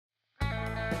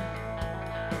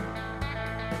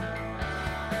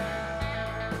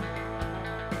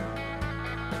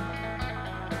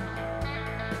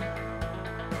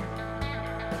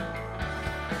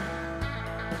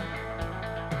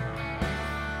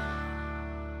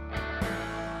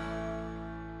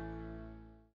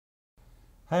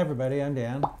Hi everybody, I'm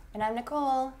Dan. And I'm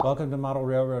Nicole. Welcome to Model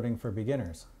Railroading for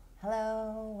Beginners.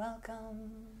 Hello, welcome.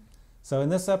 So in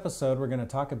this episode we're going to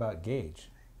talk about gauge.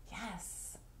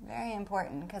 Yes, very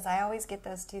important because I always get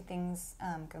those two things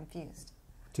confused.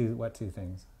 What two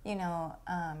things? You know,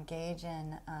 gauge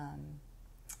and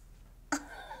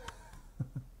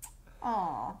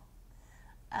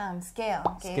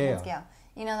scale. Gauge and scale.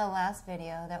 You know the last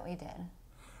video that we did?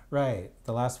 Right.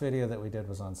 The last video that we did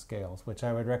was on scales, which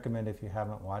I would recommend if you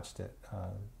haven't watched it,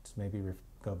 to maybe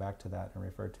go back to that and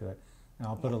refer to it. And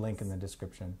I'll put a link in the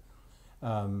description.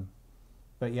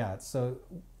 But yeah, so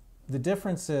the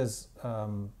difference is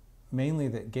mainly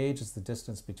that gauge is the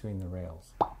distance between the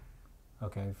rails.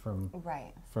 Okay,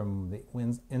 from the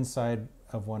inside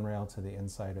of one rail to the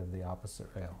inside of the opposite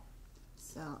rail.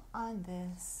 So on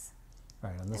this,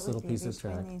 on this little piece of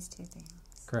track. These two things.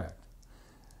 Correct.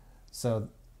 So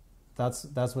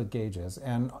that's what gauge is.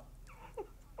 And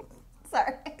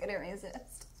sorry, I couldn't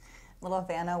resist. Little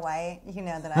Vanna White, you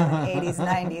know that I'm an 80s,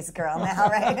 90s girl now,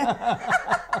 right?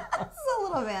 This is a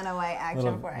little Vanna White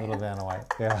action for you. Little Vanna White,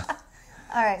 yeah.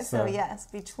 All right, so yes,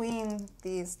 between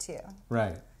these two.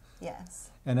 Right. Yes.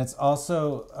 And it's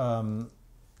also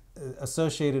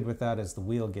associated with that is the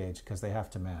wheel gauge because they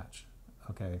have to match.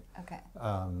 Okay. Okay.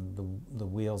 The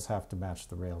wheels have to match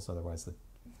the rails, otherwise the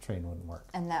train wouldn't work.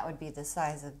 And that would be the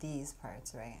size of these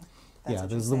parts, right? Yeah,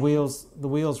 there's the wheels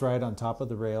right on top of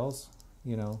the rails,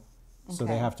 you know, so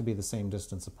they have to be the same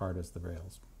distance apart as the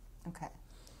rails. Okay.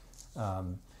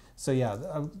 So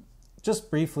yeah, just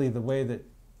briefly, the way that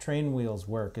train wheels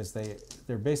work is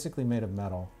they're basically made of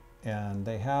metal, and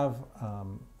they have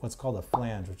what's called a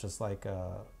flange, which is like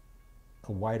a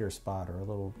wider spot or a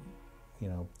little, you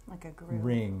know, like a groove.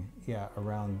 Ring,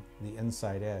 around the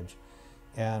inside edge.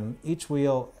 And each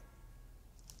wheel,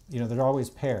 you know, they're always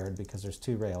paired because there's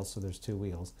two rails, so there's two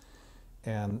wheels.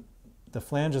 And the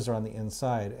flanges are on the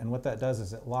inside, and what that does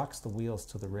is it locks the wheels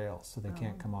to the rails so they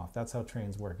can't come off. That's how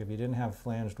trains work. If you didn't have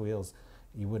flanged wheels,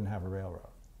 you wouldn't have a railroad.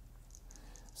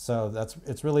 So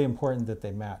it's really important that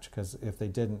they match, because if they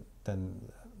didn't,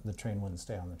 then the train wouldn't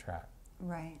stay on the track.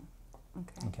 Right.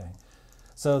 Okay. Okay.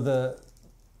 So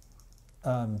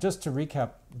just to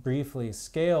recap briefly,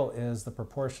 scale is the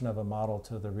proportion of a model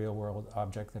to the real-world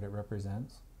object that it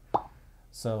represents.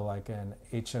 So like an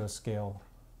HO scale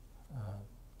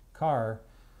car,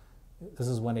 this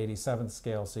is 1/87th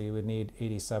scale, so you would need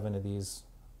 87 of these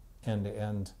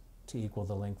end-to-end to equal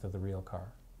the length of the real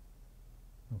car.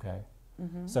 Okay?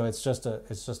 Mm-hmm. So it's just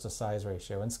a size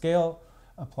ratio. And scale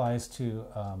applies to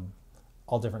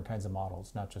all different kinds of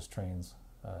models, not just trains,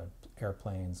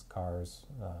 airplanes, cars,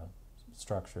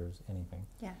 structures, anything.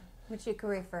 Yeah, which you can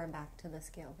refer back to the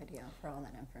scale video for all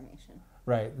that information.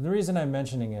 Right. The reason I'm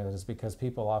mentioning it is because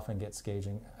people often get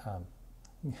scale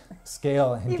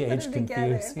and gauge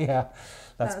confused. Yeah,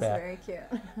 that's bad. Very cute.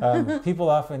 People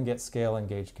often get scale and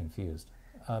gauge confused.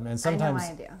 And sometimes, I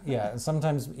know I do. Yeah, and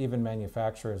sometimes even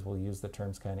manufacturers will use the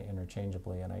terms kind of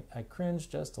interchangeably, and I cringe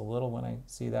just a little when I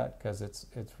see that, because it's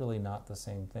really not the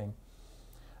same thing.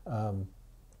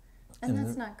 And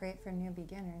that's not great for new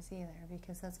beginners either,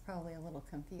 because that's probably a little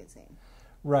confusing.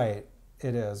 Right,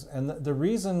 it is. And the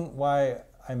reason why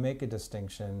I make a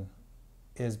distinction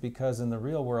is because in the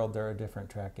real world there are different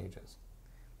track gauges.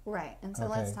 Right, and so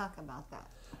let's talk about that.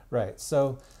 Right,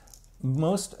 so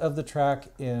most of the track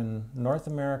in North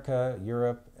America,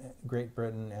 Europe, Great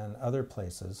Britain, and other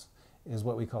places is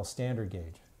what we call standard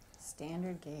gauge.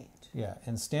 Standard gauge. Yeah,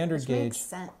 and standard Which gauge makes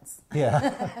sense.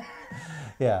 Yeah.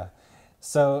 Yeah.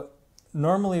 So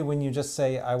normally when you just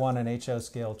say, I want an HO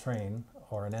scale train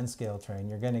or an N scale train,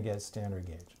 you're going to get standard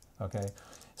gauge. Okay.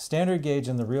 Standard gauge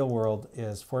in the real world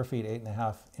is 4 feet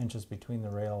 8.5 inches between the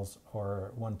rails,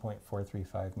 or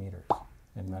 1.435 meters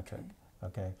in metric.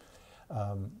 Okay.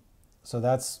 So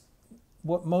that's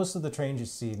what most of the trains you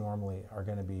see normally are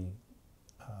going to be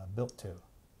built to.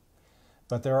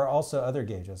 But there are also other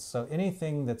gauges. So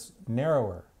anything that's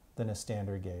narrower than a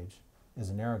standard gauge is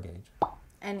a narrow gauge.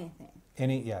 Anything.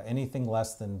 Anything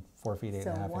less than 4 feet 8.5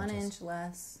 inches. So 1 inch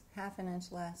less, half an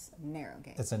inch less, narrow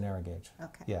gauge. It's a narrow gauge.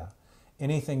 Okay. Yeah.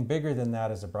 Anything bigger than that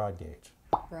is a broad gauge.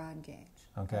 Broad gauge.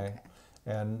 Okay.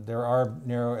 And there are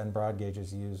narrow and broad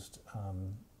gauges used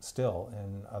still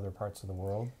in other parts of the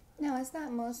world. Now, is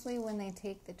that mostly when they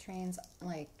take the trains,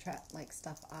 like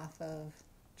stuff off of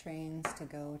trains to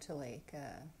go to I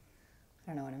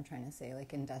don't know what I'm trying to say,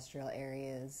 like industrial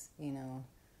areas, you know,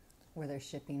 where they're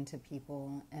shipping to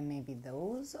people, and maybe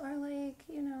those are like,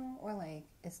 you know, or like,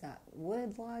 is that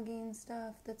wood logging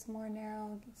stuff that's more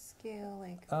narrow scale?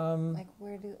 Like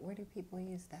where do people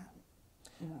use that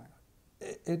more?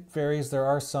 It varies. There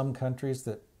are some countries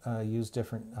that use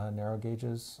different narrow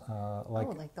gauges.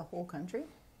 Like the whole country?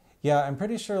 Yeah, I'm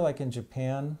pretty sure like in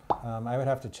Japan, I would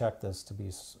have to check this to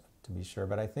be sure,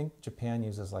 but I think Japan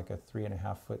uses like a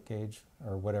 3.5 foot gauge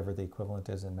or whatever the equivalent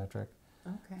is in metric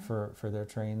for their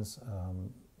trains.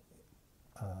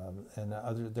 And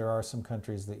there are some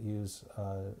countries that use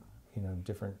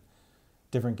different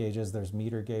gauges. There's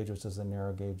meter gauge, which is a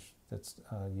narrow gauge that's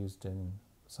used in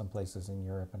some places in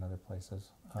Europe and other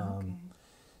places.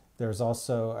 There's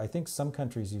also, I think some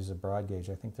countries use a broad gauge.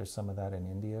 I think there's some of that in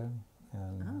India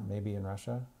and maybe in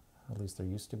Russia. At least there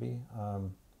used to be.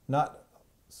 Not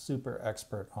super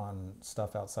expert on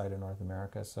stuff outside of North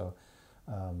America, so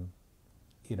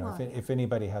if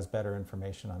anybody has better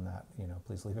information on that,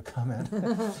 please leave a comment.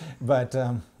 But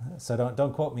so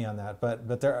don't quote me on that.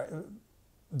 But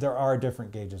there are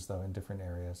different gauges though in different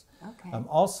areas.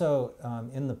 Also,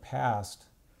 in the past,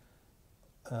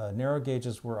 narrow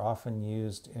gauges were often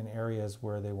used in areas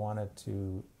where they wanted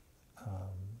to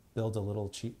build a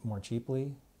little more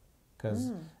cheaply,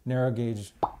 because narrow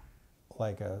gauge,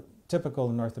 like a typical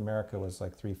in North America, was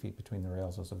like 3 feet between the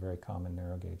rails. Was a very common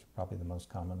narrow gauge, probably the most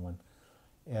common one.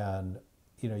 And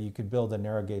you could build a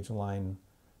narrow gauge line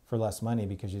for less money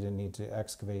because you didn't need to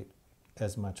excavate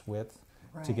as much width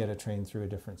to get a train through a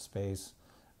different space.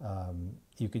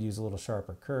 You could use a little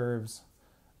sharper curves.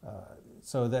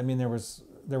 So that,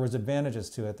 there was advantages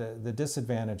to it. The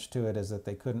disadvantage to it is that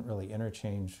they couldn't really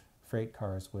interchange freight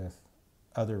cars with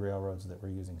other railroads that were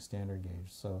using standard gauge.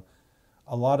 So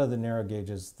a lot of the narrow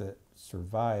gauges that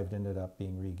survived ended up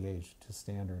being re-gauged to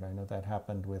standard. I know that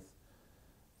happened with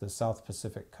the South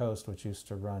Pacific Coast, which used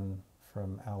to run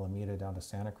from Alameda down to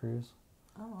Santa Cruz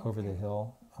over the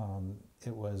hill.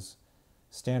 It was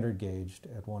standard gauged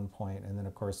at one point, and then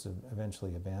of course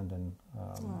eventually abandoned.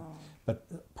 But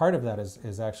part of that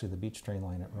is actually the beach train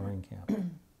line at Roaring Camp.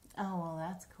 Oh, well,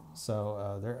 that's cool.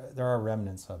 So there are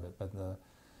remnants of it, but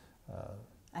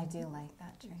I do like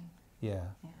that train.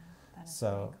 Yeah. Yeah, that is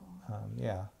so very cool.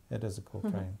 yeah, it is a cool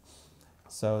train.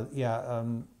 So yeah.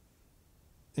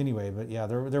 Anyway, but yeah,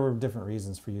 there were different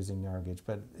reasons for using narrow gauge,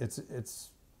 but it's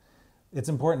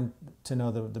important to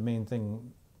know the main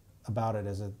thing about it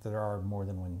is that there is more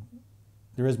than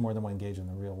one gauge in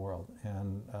the real world.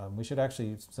 And we should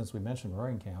actually, since we mentioned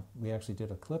Roaring Camp, we actually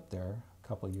did a clip there a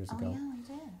couple of years ago. Oh yeah, we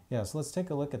did. Yeah, so let's take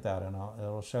a look at that, and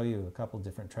it'll show you a couple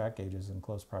different track gauges in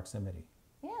close proximity.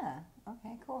 Yeah,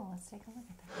 okay, cool. Let's take a look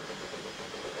at that.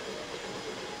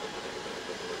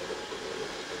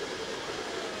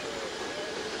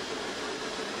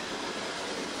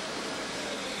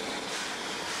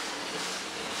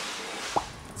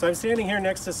 So I'm standing here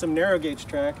next to some narrow gauge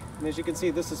track, and as you can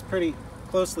see, this is pretty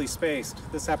closely spaced.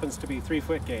 This happens to be 3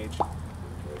 foot gauge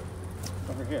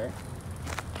over here.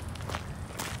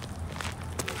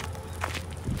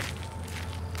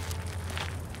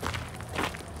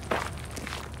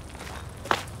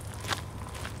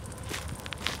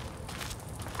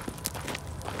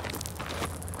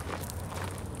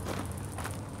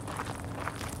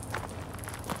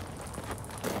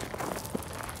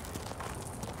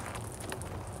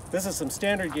 This is some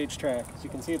standard gauge track. As you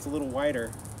can see, it's a little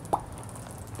wider.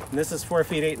 And this is 4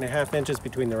 feet 8.5 inches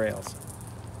between the rails.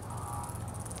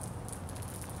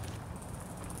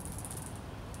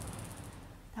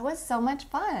 That was so much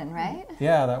fun, right?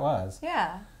 Yeah, that was.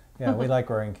 Yeah. Yeah, we like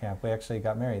Roaring Camp. We actually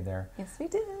got married there. Yes, we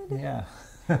did. Yeah.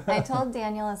 I told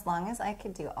Daniel as long as I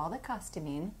could do all the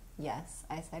costuming, yes,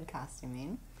 I said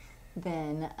costuming,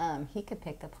 then he could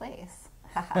pick the place.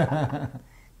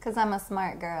 Because I'm a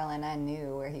smart girl and I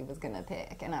knew where he was going to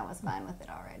pick, and I was fine with it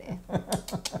already.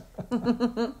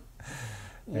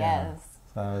 Yes.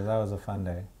 So that was a fun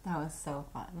day. That was so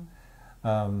fun.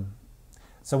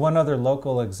 So one other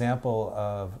local example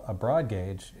of a broad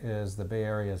gauge is the Bay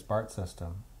Area's BART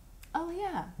system. Oh,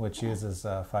 yeah. Which uses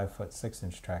a 5 foot 6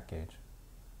 inch track gauge.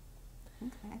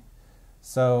 Okay.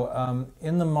 So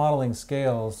in the modeling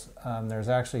scales, there's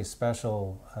actually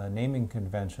special naming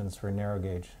conventions for narrow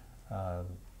gauge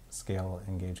scale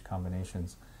and gauge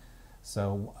combinations.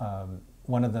 So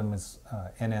one of them is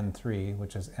NN3,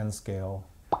 which is N scale.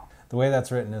 The way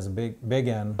that's written is a big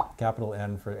N, capital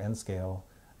N for N scale,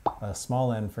 a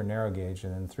small n for narrow gauge,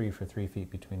 and then 3 for 3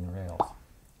 feet between the rails.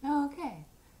 Oh, okay.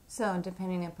 So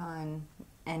depending upon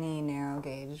any narrow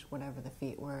gauge, whatever the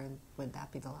feet were, would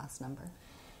that be the last number?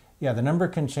 Yeah, the number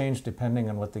can change depending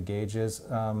on what the gauge is.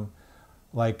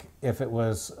 Like if it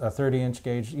was a 30-inch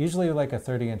gauge, usually like a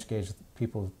 30-inch gauge,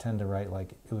 people tend to write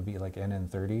like, it would be like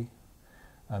NN30.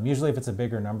 Usually if it's a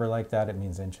bigger number like that, it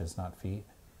means inches, not feet.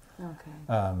 Okay.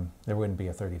 There wouldn't be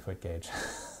a 30-foot gauge.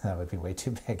 That would be way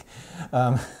too big.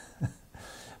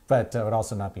 but it would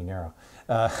also not be narrow.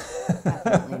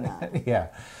 Definitely not. Yeah.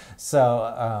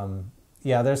 So,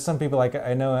 yeah, there's some people, like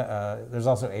I know there's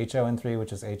also HON3,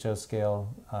 which is HO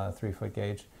scale 3-foot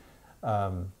gauge.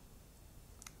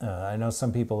 I know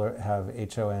some people have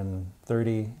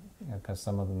HON30, because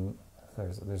some of them,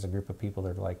 there's a group of people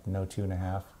that are like no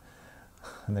 2.5,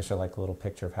 and they show like a little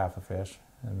picture of half a fish.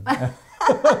 And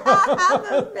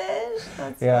Half a fish?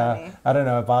 That's yeah, funny. I don't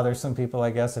know. It bothers some people, I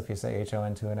guess, if you say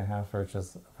HON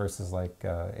 2.5 versus like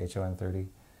HON 30.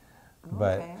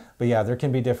 Okay. But yeah, there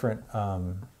can be different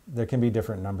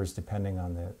numbers depending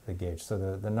on the gauge.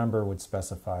 So the number would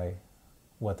specify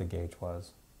what the gauge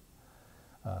was.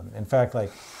 In fact,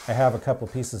 like I have a couple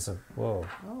pieces of Oh.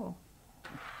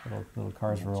 little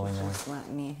cars rolling in. Just let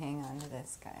me hang on to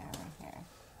this guy over here.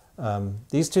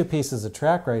 These two pieces of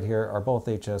track right here are both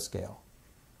HO scale.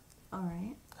 All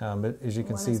right. But as you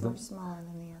can One see, is much smaller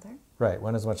than the other. right,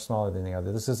 one is much smaller than the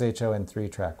other. This is HON3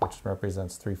 track, which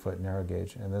represents 3-foot narrow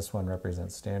gauge, and this one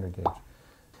represents standard gauge.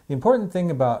 The important thing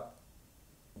about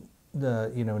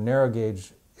the narrow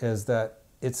gauge is that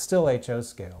it's still HO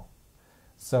scale.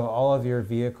 So all of your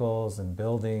vehicles and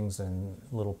buildings and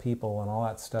little people and all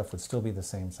that stuff would still be the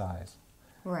same size.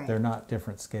 Right. They're not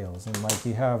different scales. And like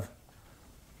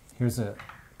here's a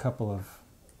couple of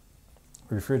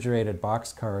refrigerated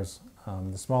box cars.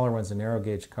 The smaller one's a narrow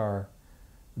gauge car,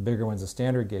 the bigger one's a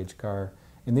standard gauge car.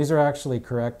 And these are actually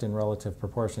correct in relative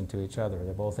proportion to each other.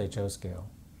 They're both HO scale.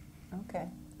 Okay.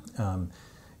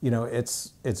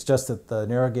 It's just that the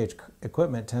narrow gauge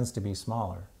equipment tends to be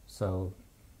smaller. So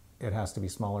it has to be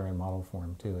smaller in model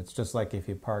form too. It's just like if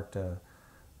you parked a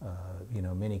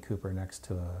Mini Cooper next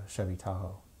to a Chevy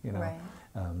Tahoe. Right.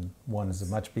 One is a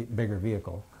much bigger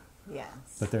vehicle. Yes.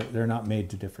 But they're not made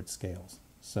to different scales.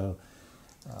 So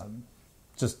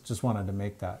just wanted to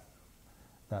make that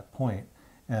point.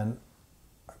 And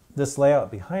this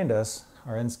layout behind us,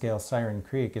 our N-scale Siren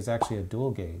Creek, is actually a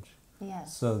dual gauge.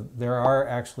 Yes. So there are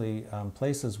actually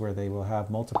places where they will have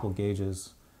multiple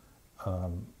gauges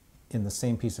in the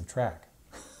same piece of track.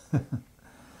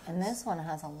 And this one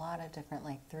has a lot of different,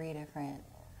 like 3 different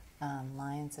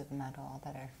lines of metal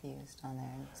that are fused on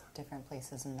there in different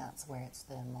places, and that's where it's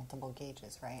the multiple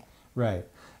gauges, right? Right.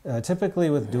 Typically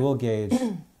with dual gauge,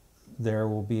 there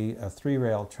will be a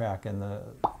 3-rail track, and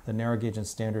the narrow gauge and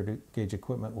standard gauge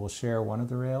equipment will share one of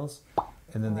the rails,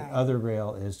 and then Right. the other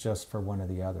rail is just for one of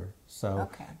the other. So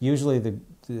Okay. usually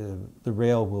the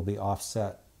rail will be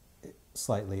offset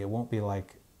slightly. It won't be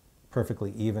like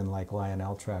perfectly even like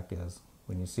Lionel track is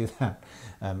when you see that.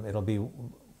 It'll be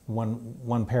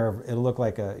one pair of, it'll look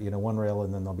like one rail,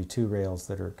 and then there'll be 2 rails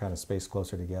that are kind of spaced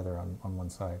closer together on one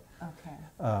side. Okay.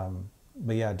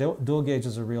 But yeah, dual gauge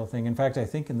is a real thing. In fact, I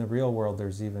think in the real world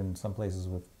there's even some places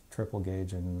with triple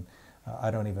gauge, and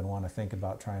I don't even want to think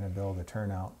about trying to build a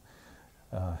turnout.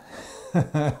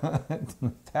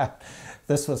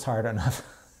 This was hard enough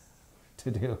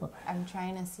to do. I'm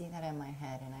trying to see that in my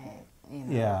head,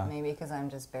 and Yeah. maybe because I'm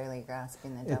just barely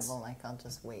grasping the It's- double, like I'll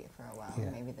just wait for a while. Yeah.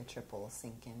 Maybe the triple will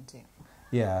sink in too.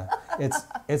 Yeah,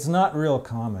 it's not real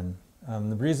common.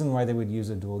 The reason why they would use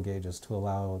a dual gauge is to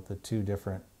allow the 2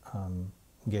 different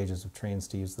gauges of trains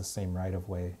to use the same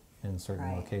right-of-way in certain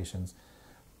Right. locations.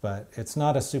 But it's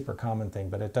not a super common thing,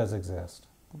 but it does exist.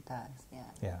 It does, yeah.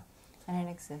 Yeah. And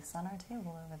it exists on our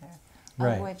table over there,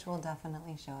 Right. of which we'll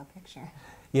definitely show a picture.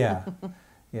 Yeah,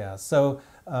 yeah. So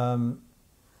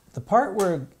the part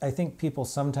where I think people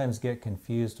sometimes get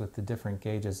confused with the different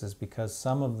gauges is because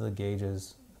some of the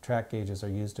gauges, track gauges, are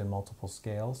used in multiple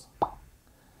scales.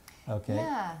 Okay.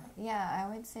 Yeah, I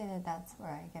would say that that's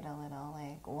where I get a little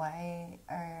like, why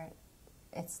are,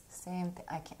 it's the same thing.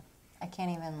 I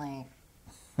can't even like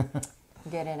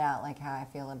get it out like how I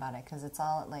feel about it, because it's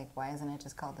all like, why isn't it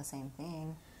just called the same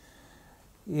thing?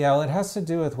 Yeah, well, it has to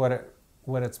do with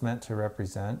what it's meant to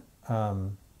represent.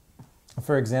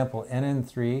 For example,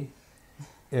 NN3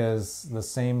 is the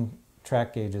same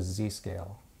track gauge as Z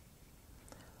scale.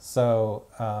 So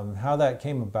how that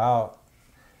came about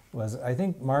was, I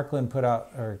think Markland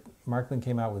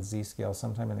came out with Z scale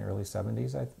sometime in the early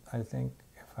 70s, I think,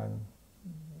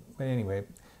 but anyway,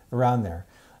 around there,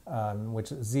 which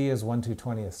Z is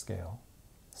 1/220th scale,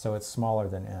 so it's smaller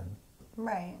than N.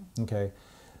 Right. Okay,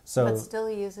 so But still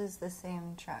uses the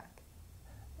same track.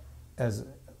 as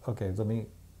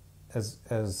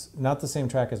not the same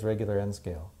track as regular N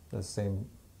scale, the same.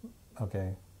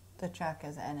 Okay, The track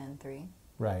is NN3,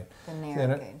 right. the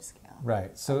narrow gauge scale.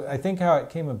 Right. So I think how it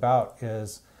came about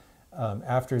is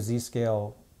after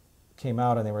Z-scale came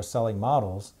out and they were selling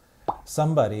models,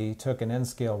 somebody took an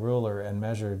N-scale ruler and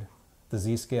measured the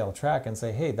Z-scale track and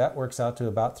say, hey, that works out to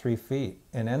about 3 feet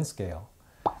in N-scale.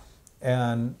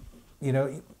 And, you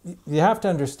know, you have to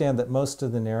understand that most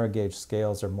of the narrow gauge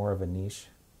scales are more of a niche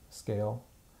scale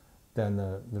than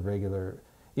the regular.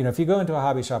 You know, if you go into a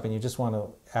hobby shop and you just want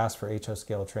to ask for HO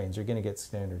scale trains, you're going to get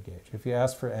standard gauge. If you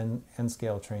ask for N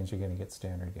scale trains, you're going to get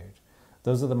standard gauge.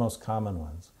 Those are the most common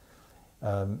ones.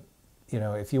 You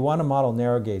know, if you want to model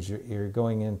narrow gauge, you're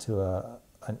going into a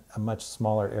much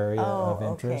smaller area of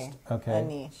interest. Okay. A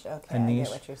niche. Okay, a niche. I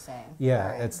get what you're saying.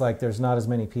 Yeah, right. It's like there's not as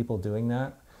many people doing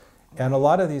that. And a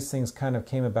lot of these things kind of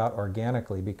came about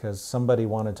organically because somebody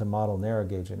wanted to model narrow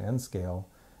gauge in N scale,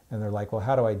 and they're like, well,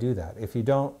 how do I do that? If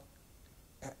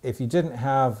you didn't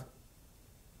have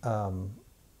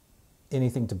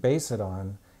anything to base it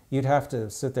on, you'd have to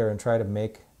sit there and try to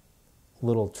make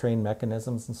little train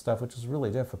mechanisms and stuff, which is really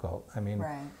difficult. I mean,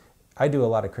 right. I do a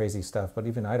lot of crazy stuff, but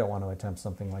even I don't want to attempt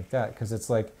something like that because it's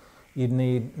like you'd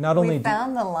need not only. We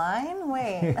found the line.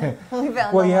 Wait, we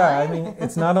found. Well, the yeah, line? I mean,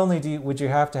 it's not only would you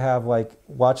have to have like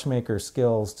watchmaker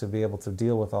skills to be able to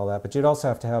deal with all that, but you'd also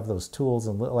have to have those tools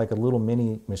and like a little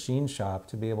mini machine shop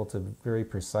to be able to very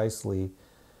precisely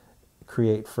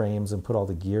create frames and put all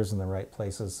the gears in the right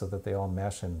places so that they all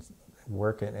mesh and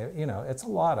work. And you know, it's a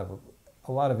lot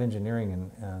of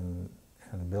engineering and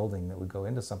building that would go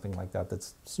into something like that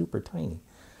that's super tiny.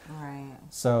 Right.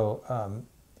 So,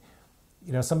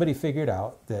 you know, somebody figured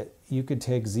out that you could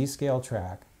take Z-scale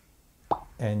track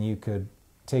and you could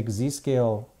take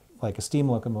Z-scale, like a steam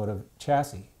locomotive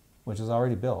chassis, which is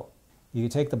already built. You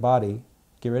could take the body,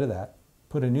 get rid of that,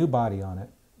 put a new body on it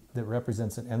that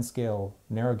represents an N-scale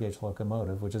narrow gauge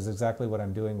locomotive, which is exactly what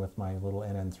I'm doing with my little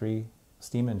NN3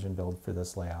 steam engine build for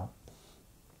this layout.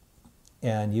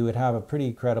 And you would have a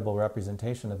pretty credible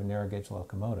representation of a narrow gauge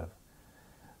locomotive.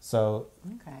 So,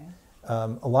 okay.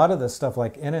 A lot of this stuff,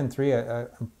 like NN3,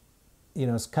 you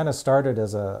know, it's kind of started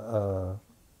as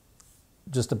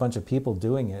just a bunch of people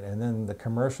doing it, and then the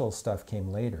commercial stuff came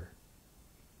later.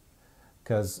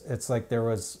 Because it's like there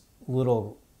was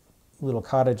little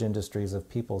cottage industries of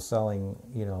people selling,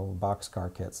 you know,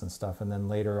 boxcar kits and stuff, and then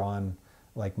later on,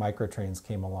 like Microtrains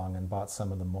came along and bought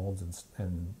some of the molds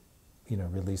and you know,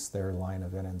 released their line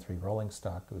of NN3 rolling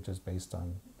stock, which is based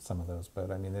on some of those. But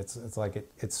I mean, it's like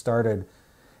it started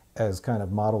as kind of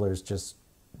modelers just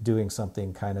doing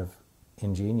something kind of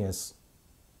ingenious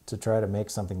to try to make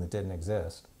something that didn't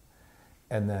exist.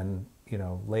 And then, you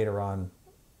know, later on,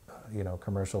 you know,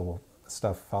 commercial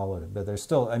stuff followed it. But there's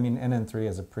still, I mean, NN3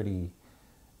 is a pretty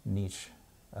niche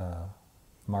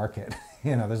market.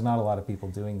 You know, there's not a lot of people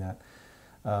doing that.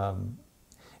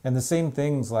 And the same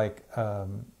things like,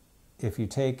 if you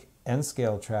take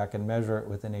N-scale track and measure it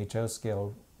with an HO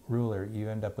scale ruler, you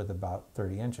end up with about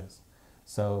 30 inches.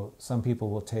 So some people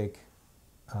will take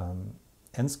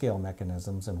N-scale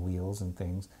mechanisms and wheels and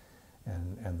things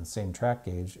and the same track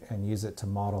gauge and use it to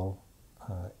model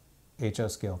HO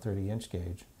scale 30-inch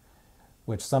gauge,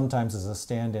 which sometimes is a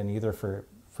stand-in either for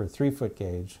 3-foot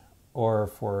gauge or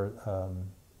for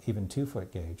even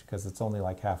 2-foot gauge, because it's only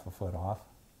like half a foot off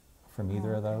from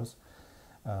either of those.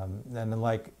 And then,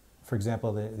 like, for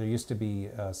example, there used to be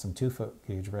some 2-foot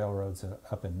gauge railroads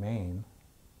up in Maine,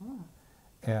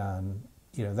 and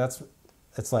you know,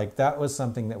 it's like that was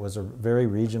something that was a very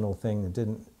regional thing that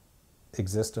didn't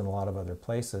exist in a lot of other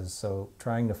places. So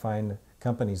trying to find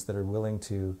companies that are willing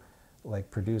to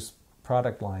like produce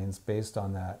product lines based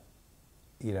on that,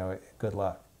 you know, good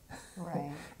luck.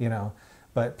 Right. You know,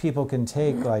 but people can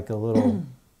take like a little,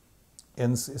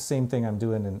 and same thing I'm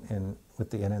doing in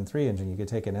with the NN3 engine. You could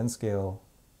take an N-scale,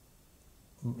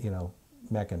 you know,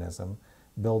 mechanism,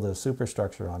 build a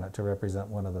superstructure on it to represent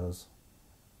one of those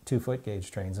 2-foot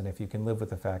gauge trains, and if you can live with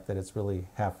the fact that it's really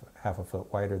half a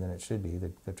foot wider than it should be,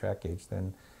 the track gauge,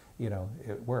 then, you know,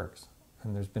 it works.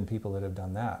 And there's been people that have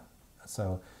done that.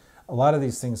 So a lot of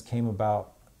these things came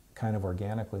about kind of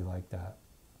organically like that.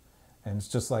 And it's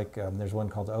just like there's one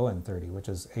called ON30, which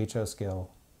is HO scale,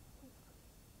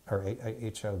 or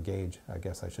HO gauge, I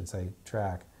guess I should say,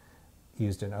 track,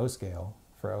 used in O scale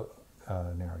for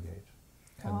narrow gauge.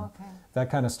 And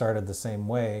that kind of started the same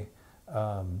way.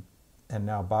 And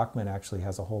now Bachmann actually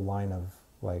has a whole line of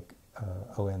like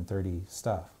ON30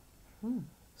 stuff.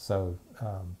 So,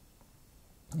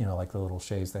 you know, like the little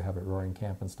shays they have at Roaring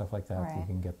Camp and stuff like that, Right. you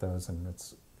can get those, and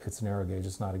it's narrow gauge.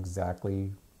 It's not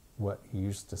exactly what you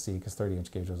used to see, because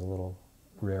 30-inch gauge was a little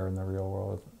rare in the real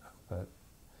world. But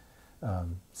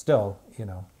still, you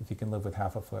know, if you can live with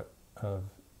half a foot of,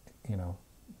 you know,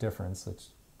 difference, which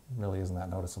really isn't that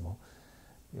noticeable.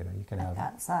 You know, you can have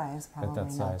that size, probably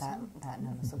that size. not that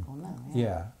noticeable. No.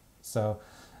 Yeah. So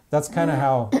that's kind of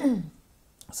how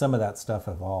some of that stuff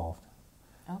evolved.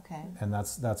 Okay. And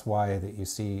that's why that you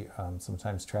see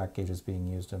sometimes track gauges being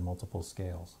used in multiple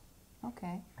scales.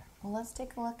 Okay. Well, let's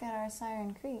take a look at our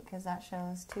Siren Creek because that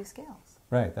shows 2 scales.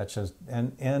 Right, that shows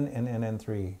N and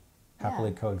NN3 happily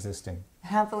Yeah. coexisting.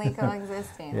 Happily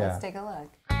coexisting. Yeah. Let's take a look.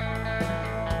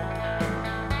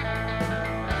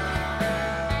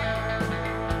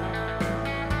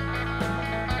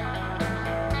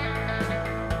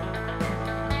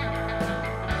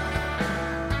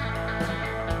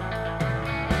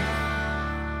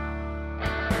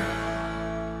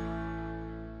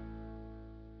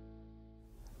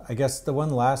 I guess the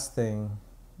one last thing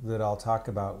that I'll talk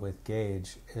about with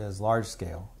gauge is large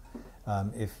scale.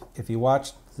 If you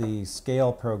watched the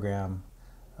scale program,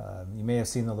 you may have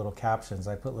seen the little captions.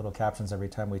 I put little captions every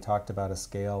time we talked about a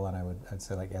scale, and I'd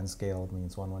say like N scale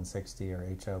means 1/160 or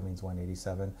HO means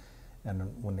 187.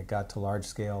 And when it got to large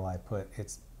scale, I put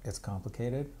it's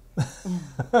complicated.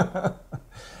 The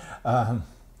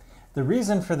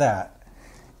reason for that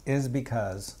is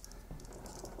because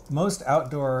most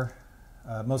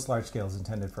large scale is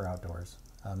intended for outdoors.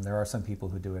 There are some people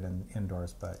who do it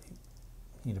indoors, but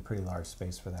you need a pretty large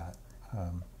space for that.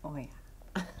 Oh,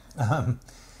 yeah.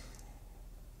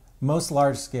 Most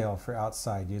large scale for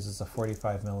outside uses a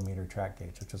 45 millimeter track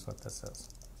gauge, which is what this is.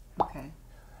 Okay.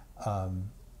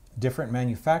 Different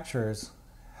manufacturers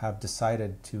have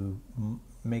decided to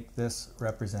make this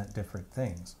represent different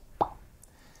things.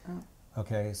 Oh.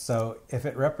 Okay, so if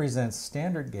it represents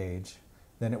standard gauge,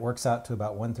 then it works out to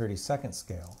about 1/32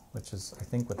 scale, which is, I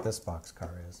think, what this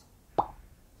boxcar is.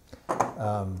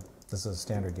 This is a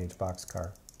standard gauge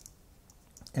boxcar.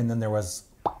 And then there was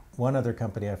one other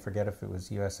company, I forget if it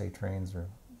was USA Trains or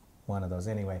one of those.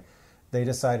 Anyway, they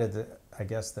decided that, I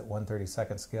guess, that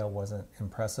 1/32 scale wasn't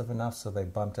impressive enough, so they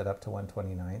bumped it up to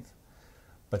 1/29,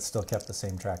 but still kept the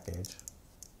same track gauge.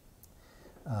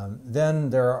 Then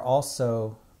there are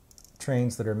also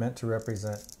trains that are meant to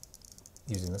represent,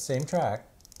 using the same track,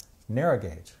 narrow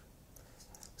gauge.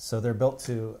 So they're built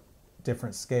to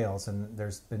different scales, and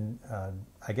there's been,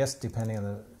 I guess, depending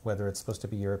on whether it's supposed to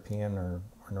be European or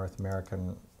North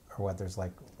American, or whether there's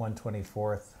like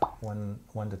 1/24,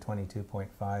 1 to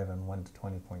 22.5, and 1 to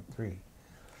 20.3.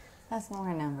 That's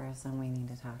more numbers than we need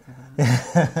to talk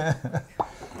about.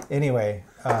 Anyway,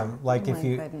 like Oh my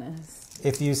goodness.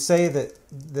 if you say that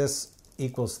this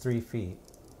equals 3 feet,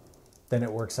 then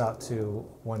it works out to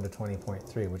 1 to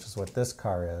 20.3, which is what this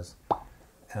car is,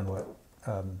 and what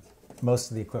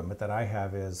most of the equipment that I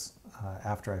have is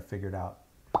after I figured out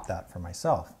that for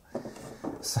myself.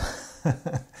 So,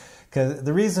 'cause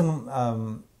the reason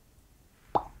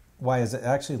why is it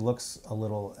actually looks a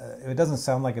little, it doesn't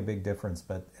sound like a big difference,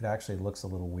 but it actually looks a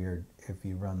little weird if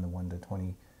you run the 1 to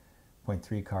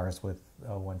 20.3 cars with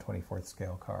a 1/24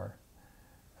 scale car.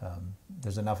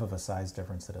 There's enough of a size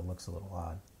difference that it looks a little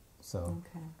odd. So,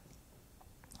 Okay.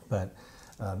 but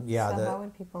yeah, So how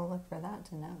would people look for that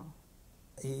to know?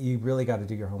 you really got to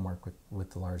do your homework with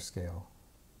the large scale.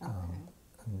 Okay.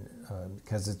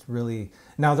 Because it's really,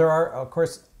 now there are, of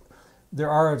course, there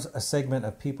are a segment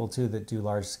of people too that do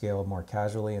large scale more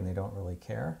casually and they don't really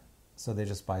care. So they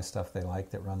just buy stuff they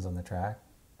like that runs on the track.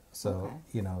 So, Okay.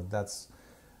 you know, that's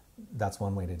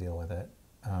one way to deal with it.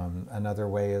 Another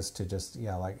way is to just,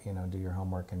 do your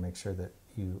homework and make sure that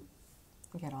you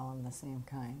Get all of the same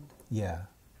kind. Yeah,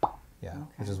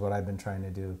 which is what I've been trying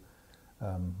to do.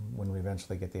 When we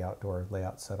eventually get the outdoor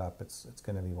layout set up, it's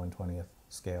going to be 1/20th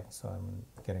scale, so I'm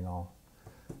getting all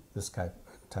this type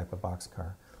of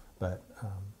boxcar. But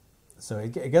so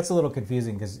it gets a little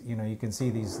confusing because you can see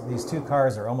these two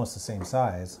cars are almost the same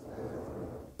size,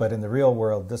 but in the real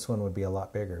world, this one would be a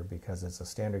lot bigger because it's a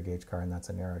standard gauge car and that's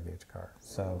a narrow gauge car.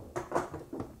 So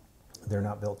they're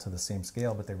not built to the same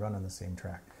scale, but they run on the same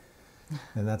track.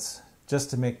 And that's just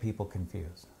to make people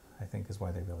confused, I think, is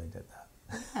why they really did that.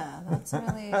 Yeah, that's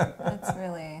really,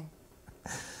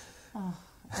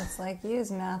 it's like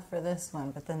use math for this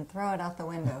one, but then throw it out the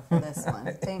window for this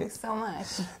one. Thanks so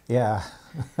much. Yeah.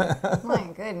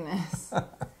 My goodness.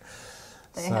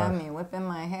 They have me whipping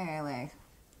my hair like,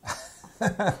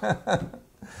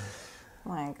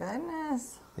 my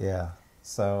goodness. Yeah.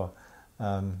 So,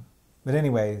 but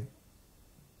anyway,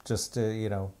 just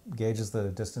to, gauges the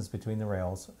distance between the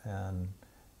rails, and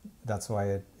that's why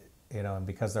it, and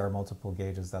because there are multiple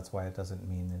gauges, that's why it doesn't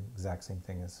mean the exact same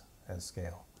thing as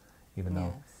scale, even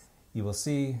though you will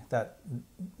see that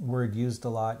word used a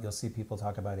lot. You'll see people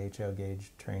talk about HO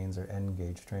gauge trains or N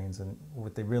gauge trains, and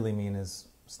what they really mean is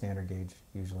standard gauge,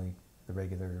 usually the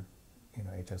regular,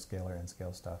 HO scale or N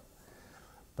scale stuff.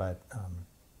 But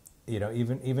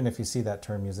even if you see that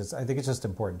term used, I think it's just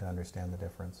important to understand the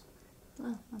difference.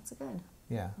 Oh, that's good.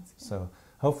 Yeah. That's good. So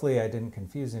hopefully I didn't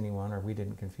confuse anyone, or we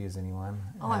didn't confuse anyone.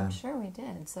 Oh, I'm sure we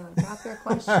did. So drop your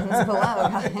questions below,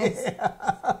 guys.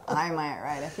 Yeah. I might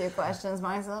write a few questions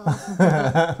myself.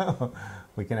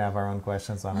 We can have our own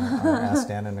questions on our Ask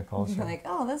Dan and Nichole show. You're like,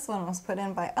 oh, this one was put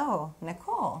in by,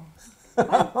 Nichole.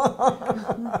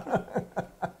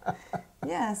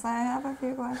 Yes, I have a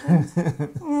few questions.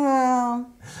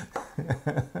 Well,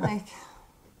 like,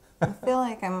 I feel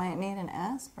like I might need an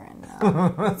aspirin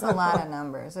now. It's a lot of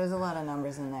numbers. There's a lot of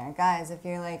numbers in there. Guys, if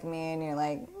you're like me and you're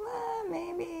like,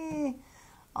 maybe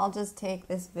I'll just take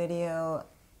this video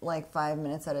like 5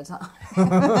 minutes at a time.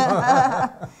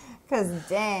 Because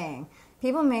dang,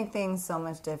 people make things so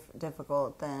much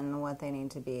difficult than what they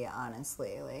need to be,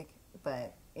 honestly. Like,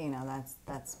 but you know,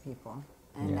 that's people.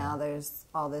 And now there's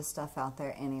all this stuff out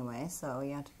there anyway, so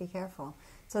you have to be careful.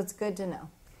 So it's good to know.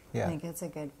 Yeah. I think it's a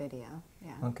good video.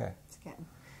 Yeah. Okay. It's good.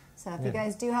 So if you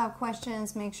guys do have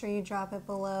questions, make sure you drop it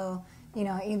below, you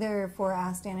know, either for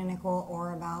Ask Dan and Nichole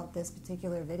or about this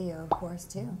particular video, of course,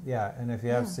 too. Yeah, and if you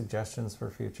have suggestions for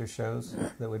future shows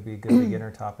that would be good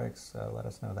beginner topics, let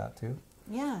us know that too.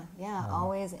 Yeah,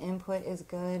 always input is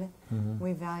good.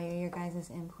 We value your guys'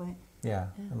 input. Yeah,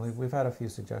 and we've had a few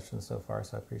suggestions so far,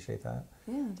 so I appreciate that.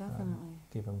 Yeah, definitely.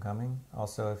 Keep them coming.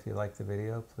 Also, if you like the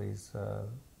video, please,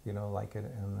 you know, like it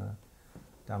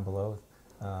down below.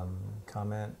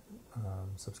 Comment,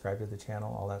 subscribe to the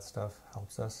channel. All that stuff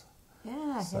helps us.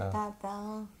 Yeah, hit that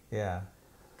bell. Yeah.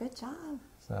 Good job.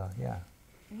 So, yeah.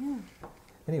 Yeah.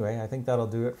 Anyway, I think that'll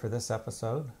do it for this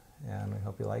episode, and we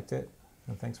hope you liked it.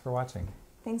 And thanks for watching.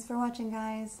 Thanks for watching,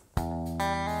 guys.